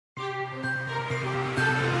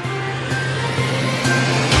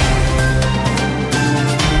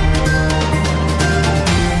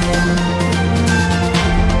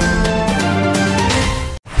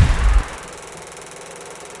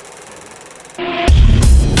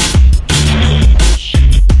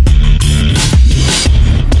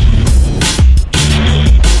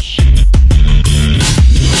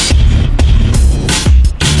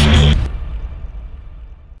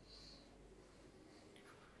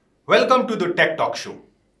Welcome to the Tech Talk Show.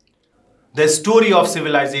 The story of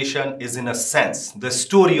civilization is, in a sense, the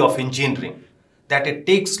story of engineering, that it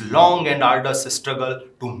takes long and arduous struggle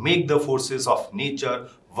to make the forces of nature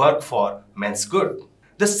work for man's good.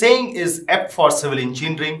 The saying is apt for civil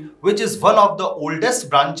engineering, which is one of the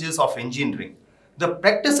oldest branches of engineering. The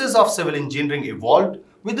practices of civil engineering evolved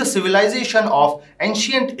with the civilization of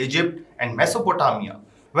ancient Egypt and Mesopotamia,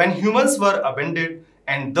 when humans were abandoned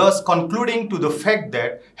and thus concluding to the fact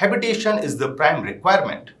that habitation is the prime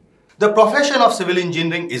requirement. The profession of civil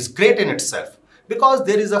engineering is great in itself because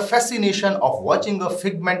there is a fascination of watching a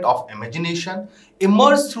figment of imagination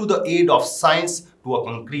emerge through the aid of science to a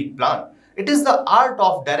concrete plan. It is the art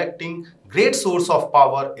of directing great source of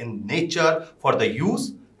power in nature for the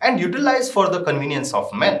use and utilized for the convenience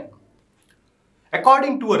of men.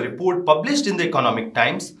 According to a report published in the Economic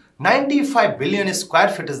Times, 95 billion square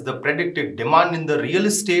feet is the predicted demand in the real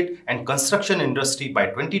estate and construction industry by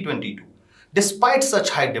 2022. Despite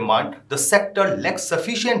such high demand, the sector lacks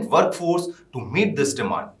sufficient workforce to meet this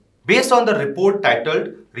demand. Based on the report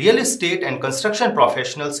titled Real Estate and Construction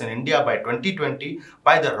Professionals in India by 2020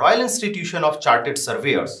 by the Royal Institution of Chartered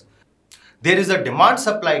Surveyors, there is a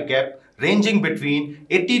demand-supply gap ranging between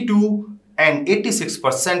 82 and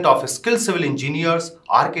 86% of skilled civil engineers,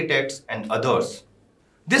 architects, and others.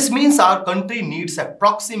 This means our country needs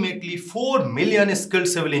approximately 4 million skilled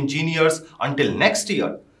civil engineers until next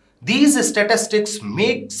year. These statistics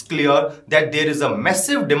make clear that there is a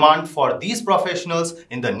massive demand for these professionals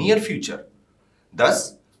in the near future.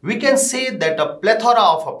 Thus, we can say that a plethora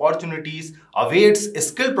of opportunities awaits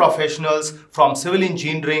skilled professionals from civil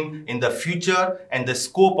engineering in the future, and the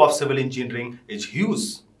scope of civil engineering is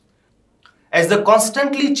huge. As the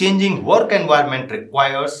constantly changing work environment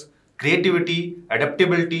requires creativity,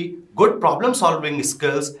 adaptability, good problem-solving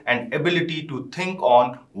skills, and ability to think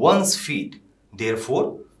on one's feet.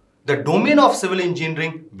 Therefore, the domain of civil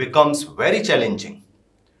engineering becomes very challenging.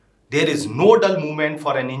 There is no dull moment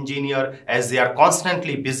for an engineer as they are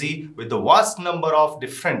constantly busy with the vast number of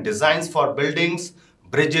different designs for buildings,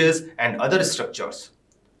 bridges, and other structures.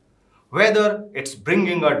 Whether it's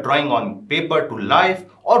bringing a drawing on paper to life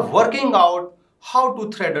or working out how to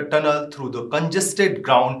thread a tunnel through the congested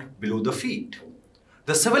ground below the feet.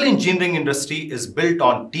 The civil engineering industry is built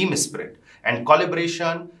on team spirit and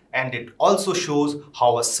collaboration, and it also shows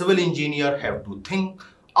how a civil engineer have to think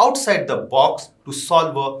outside the box to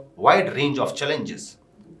solve a wide range of challenges.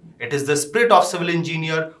 It is the spirit of civil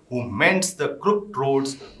engineer who mends the crooked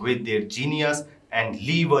roads with their genius and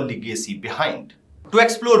leave a legacy behind. To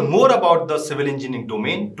explore more about the civil engineering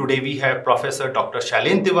domain, today we have Professor Dr.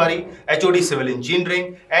 Shailendra Tiwary, HOD Civil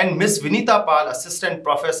Engineering, and Ms. Vineeta Pal, Assistant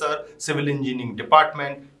Professor, Civil Engineering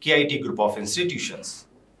Department, KIET Group of Institutions.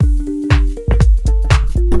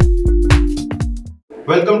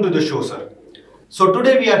 Welcome to the show, sir. So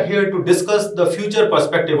today we are here to discuss the future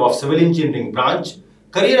perspective of civil engineering branch,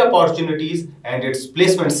 career opportunities, and its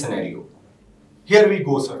placement scenario. Here we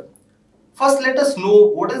go, sir. First, let us know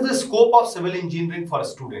what is the scope of civil engineering for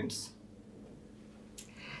students.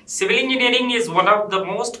 Civil engineering is one of the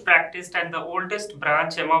most practiced and the oldest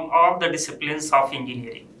branch among all the disciplines of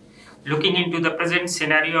engineering. Looking into the present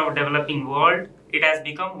scenario of developing world, it has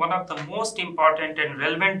become one of the most important and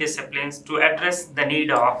relevant disciplines to address the need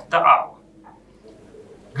of the hour.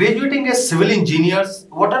 Graduating as civil engineers,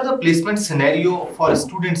 what are the placement scenario for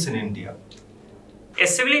students in India? A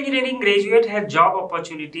civil engineering graduate has job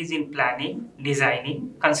opportunities in planning,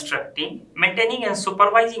 designing, constructing, maintaining and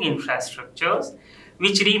supervising infrastructures,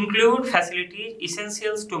 which include facilities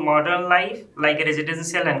essentials to modern life like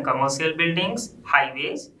residential and commercial buildings,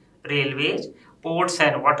 highways, railways, ports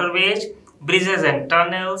and waterways, bridges and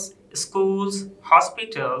tunnels, schools,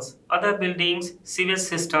 hospitals, other buildings, sewage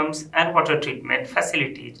systems and water treatment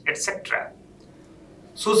facilities, etc.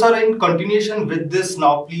 So, sir, in continuation with this,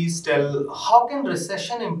 now please tell, how can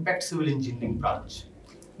recession impact civil engineering branch?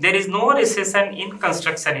 There is no recession in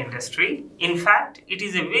construction industry. In fact, it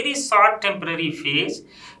is a very short temporary phase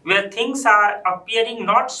where things are appearing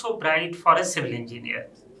not so bright for a civil engineer.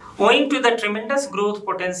 Owing to the tremendous growth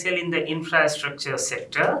potential in the infrastructure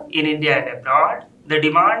sector in India and abroad, the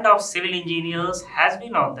demand of civil engineers has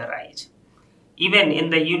been on the rise. Even in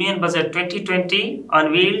the Union Budget 2020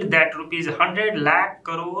 unveiled that rupees 100 lakh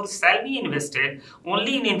crore shall be invested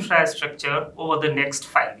only in infrastructure over the next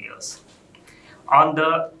 5 years. On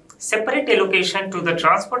the separate allocation to the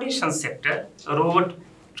transportation sector, Road,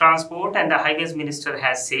 Transport and the Highways Minister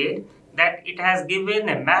has said that it has given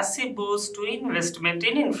a massive boost to investment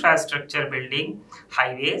in infrastructure building,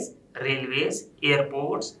 highways, railways,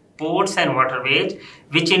 airports, ports and waterways,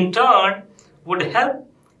 which in turn would help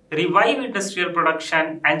revive industrial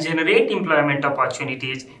production and generate employment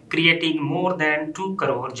opportunities, creating more than 2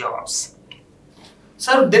 crore jobs.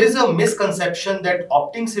 Sir, there is a misconception that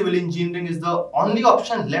opting civil engineering is the only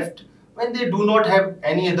option left when they do not have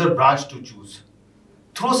any other branch to choose.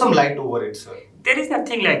 Throw some light over it, sir. There is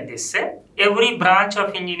nothing like this, sir. Every branch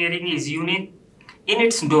of engineering is unique in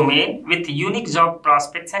its domain with unique job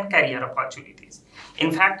prospects and career opportunities.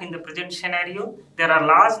 In fact, in the present scenario, there are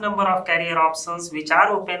large number of career options which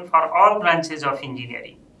are open for all branches of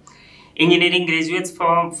engineering. Engineering graduates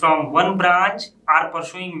from one branch are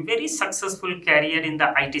pursuing very successful career in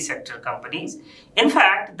the IT sector companies. In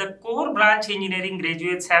fact, the core branch engineering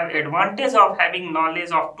graduates have advantage of having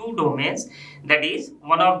knowledge of 2 domains, that is,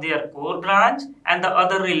 one of their core branch and the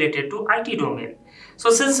other related to IT domain.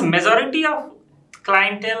 So since majority of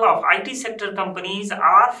clientele of IT sector companies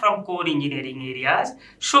are from core engineering areas,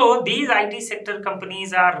 so these IT sector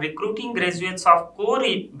companies are recruiting graduates of core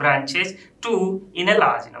branches too in a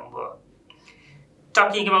large number.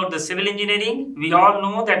 Talking about the civil engineering, we all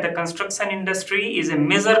know that the construction industry is a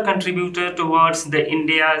major contributor towards the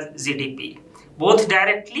India's GDP, both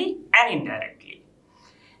directly and indirectly.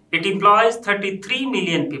 It employs 33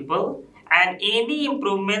 million people, and any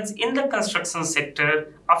improvements in the construction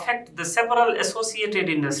sector affect the several associated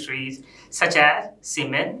industries such as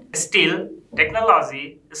cement, steel,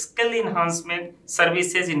 technology, skill enhancement,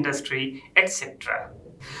 services industry, etc.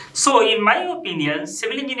 So, in my opinion,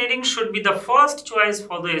 civil engineering should be the first choice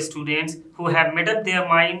for the students who have made up their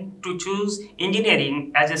mind to choose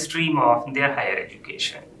engineering as a stream of their higher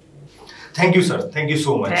education. Thank you, sir. Thank you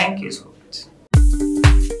so much. Thank you so much.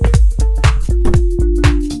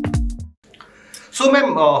 So,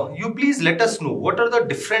 ma'am, you please let us know what are the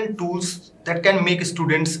different tools that can make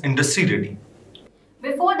students industry ready.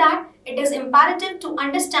 Before that, it is imperative to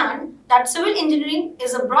understand that civil engineering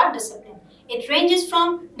is a broad discipline. It ranges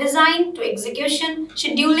from design to execution,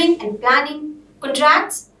 scheduling and planning,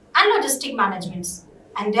 contracts and logistic managements.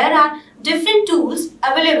 And there are different tools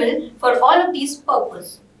available for all of these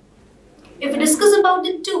purposes. If we discuss about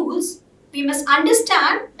the tools, we must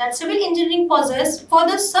understand that civil engineering possesses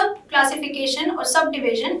further sub-classification or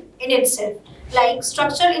subdivision in itself, like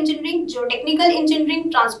structural engineering, geotechnical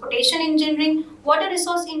engineering, transportation engineering, water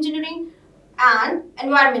resource engineering, and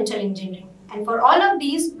environmental engineering. And for all of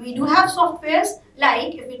these, we do have softwares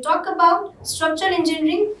like, if we talk about structural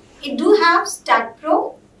engineering, it do have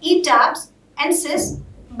StatPro, ETABS, NSYS,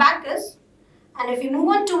 Bacchus. And if we move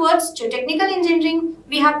on towards geotechnical engineering,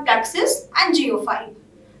 we have Plaxis and Geo5.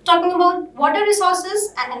 Talking about water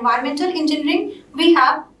resources and environmental engineering, we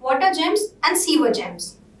have WaterGems and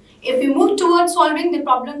SewerGems. If we move towards solving the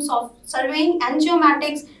problems of surveying and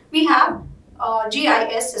geomatics, we have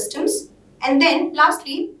GIS systems. And then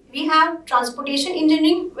lastly, we have transportation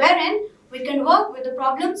engineering, wherein we can work with the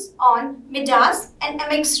problems on MIDAS and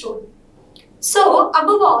MX road. So,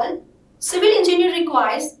 above all, civil engineering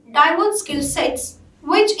requires diverse skill sets,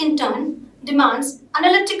 which in turn demands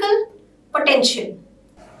analytical potential.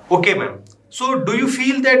 Okay, ma'am. So, do you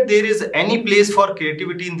feel that there is any place for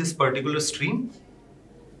creativity in this particular stream?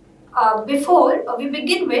 Before we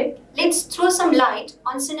begin with, let's throw some light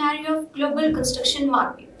on scenario of global construction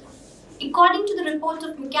market. According to the report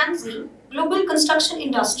of McKinsey, global construction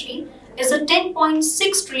industry is a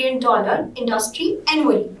 $10.6 trillion industry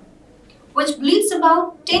annually, which bleeds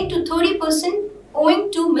about 10 to 30%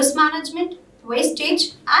 owing to mismanagement,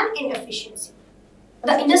 wastage and inefficiency.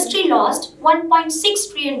 The industry lost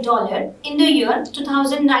 $1.6 trillion in the year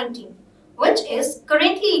 2019, which is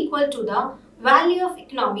currently equal to the value of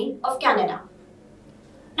economy of Canada.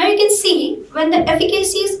 Now you can see, when the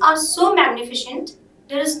efficacies are so magnificent,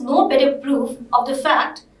 there is no better proof of the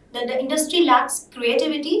fact that the industry lacks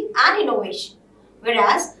creativity and innovation,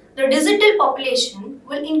 whereas the digital population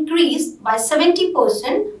will increase by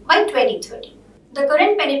 70% by 2030. The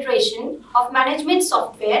current penetration of management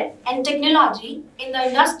software and technology in the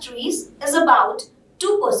industries is about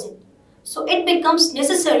 2%. So it becomes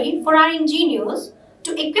necessary for our engineers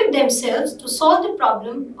to equip themselves to solve the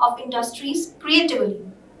problem of industries creatively.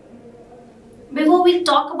 Before we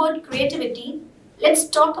talk about creativity, let's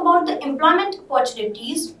talk about the employment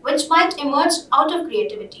opportunities which might emerge out of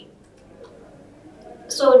creativity.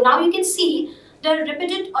 So now you can see there are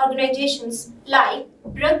reputed organizations like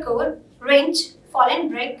Bricor, Wrench, Fallen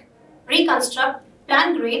Brick, Reconstruct,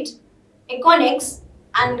 PlanGrid, Econex,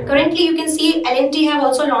 and currently you can see L&T have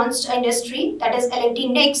also launched an industry, that is L&T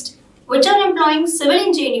Next, which are employing civil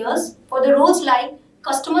engineers for the roles like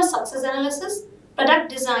customer success analysis,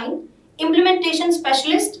 product design, implementation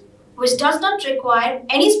specialist, which does not require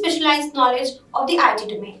any specialized knowledge of the IT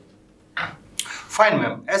domain. Fine,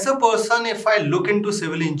 ma'am. As a person, if I look into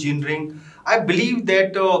civil engineering, I believe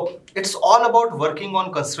that it's all about working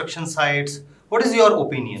on construction sites. What is your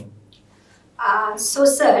opinion?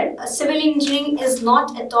 Sir, civil engineering is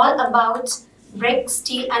not at all about brick,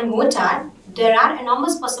 steel, and mortar. There are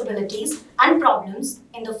enormous possibilities and problems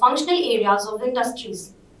in the functional areas of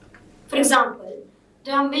industries. For example,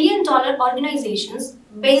 there are million-dollar organizations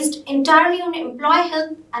based entirely on employee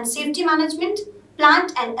health and safety management,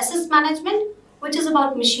 plant and asset management, which is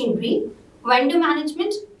about machinery, vendor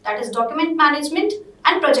management, that is document management,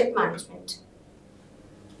 and project management.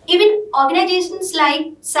 Even organizations like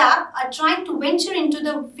SAP are trying to venture into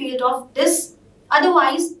the field of this,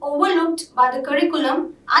 otherwise overlooked by the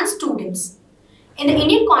curriculum and students. In the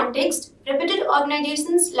Indian context, reputed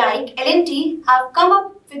organizations like L&T have come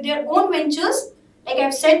up with their own ventures, like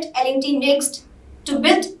I've said, L&T Next, to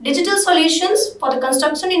build digital solutions for the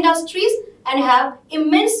construction industries and have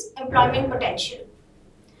immense employment potential.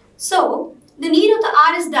 So, the need of the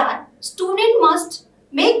hour is that students must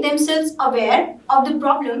make themselves aware of the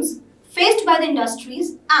problems faced by the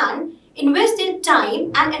industries and invest their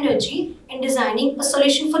time and energy in designing a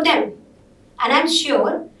solution for them. And I'm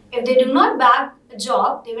sure if they do not bag a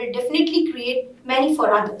job, they will definitely create many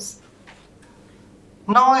for others.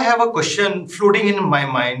 Now I have a question floating in my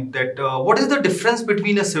mind that what is the difference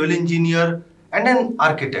between a civil engineer and an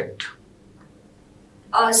architect?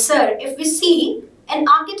 Sir, if we see, an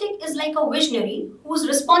architect is like a visionary whose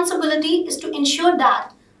responsibility is to ensure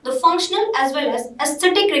that the functional as well as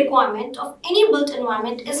aesthetic requirement of any built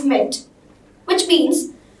environment is met, which means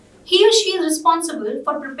he or she is responsible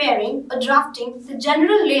for preparing or drafting the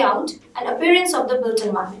general layout and appearance of the built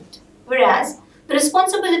environment. Whereas the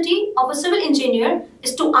responsibility of a civil engineer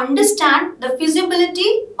is to understand the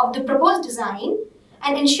feasibility of the proposed design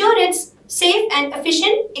and ensure its safe and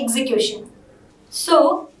efficient execution.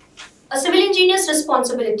 So, a civil engineer's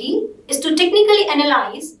responsibility is to technically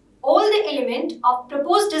analyze all the elements of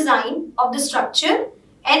proposed design of the structure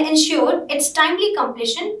and ensure its timely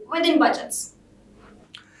completion within budgets.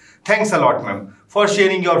 Thanks a lot, ma'am, for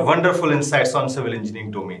sharing your wonderful insights on civil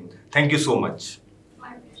engineering domain. Thank you so much.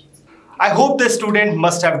 I hope the student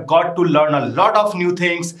must have got to learn a lot of new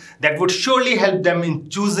things that would surely help them in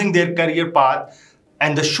choosing their career path,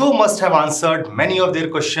 and the show must have answered many of their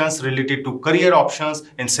questions related to career options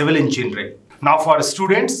in civil engineering. Now for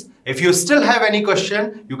students, if you still have any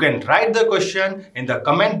question, you can write the question in the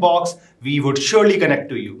comment box. We would surely connect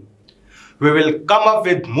to you. We will come up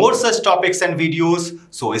with more such topics and videos,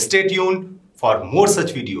 so stay tuned for more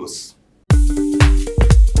such videos.